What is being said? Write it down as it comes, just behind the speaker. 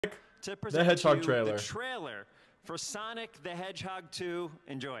to present Hedgehog you trailer. the trailer for Sonic the Hedgehog 2.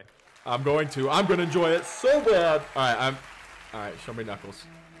 Enjoy. I'm gonna enjoy it so bad. All right, show me Knuckles.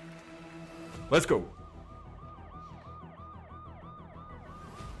 Let's go.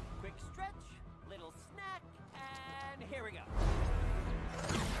 Quick stretch, little snack, and here we go.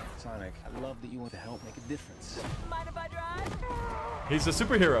 Sonic, I love that you want to help make a difference. Mind if I drive? He's a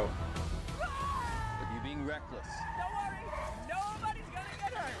superhero. But you're being reckless. Don't worry, nobody's gonna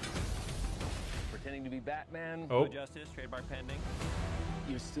get hurt. Pretending to be Batman. Oh. Justice, trademark pending.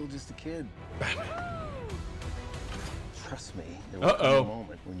 You're still just a kid. Trust me, there will come a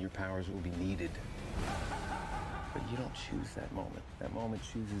moment when your powers will be needed. But you don't choose that moment. That moment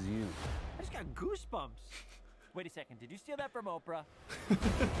chooses you. I just got goosebumps. Wait a second, did you steal that from Oprah?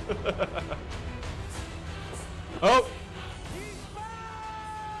 Oh!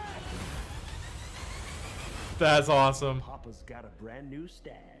 That's awesome. Papa's got a brand new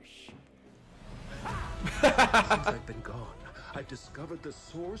stash. Since I've been gone, I've discovered the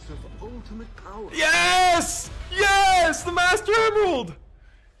source of ultimate power. Yes! Yes! The Master Emerald!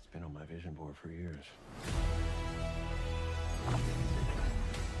 It's been on my vision board for years.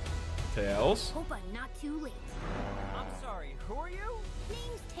 Tails. Hope I'm not too late. I'm sorry, who are you?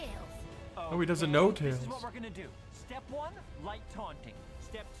 Name's Tails. Oh, he doesn't know This is Tails. what we're gonna do. Step 1, light taunting.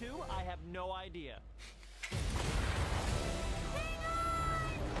 Step 2, I have no idea.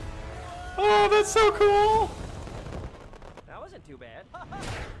 Oh, that's so cool! That wasn't too bad.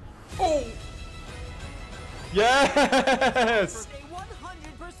 Oh! Yes! A 100%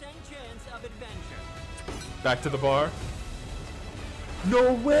 chance of adventure. Back to the bar.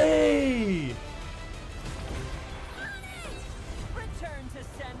 No way! Return to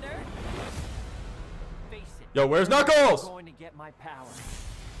sender. Face it. Yo, where's Knuckles? I'm going to get my power.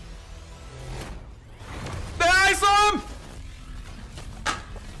 I saw him!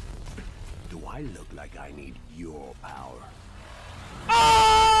 Do I look like I need your power?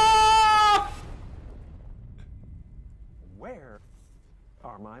 Ah! Where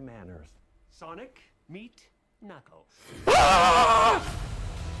are my manners? Sonic, meet Knuckles. Ah!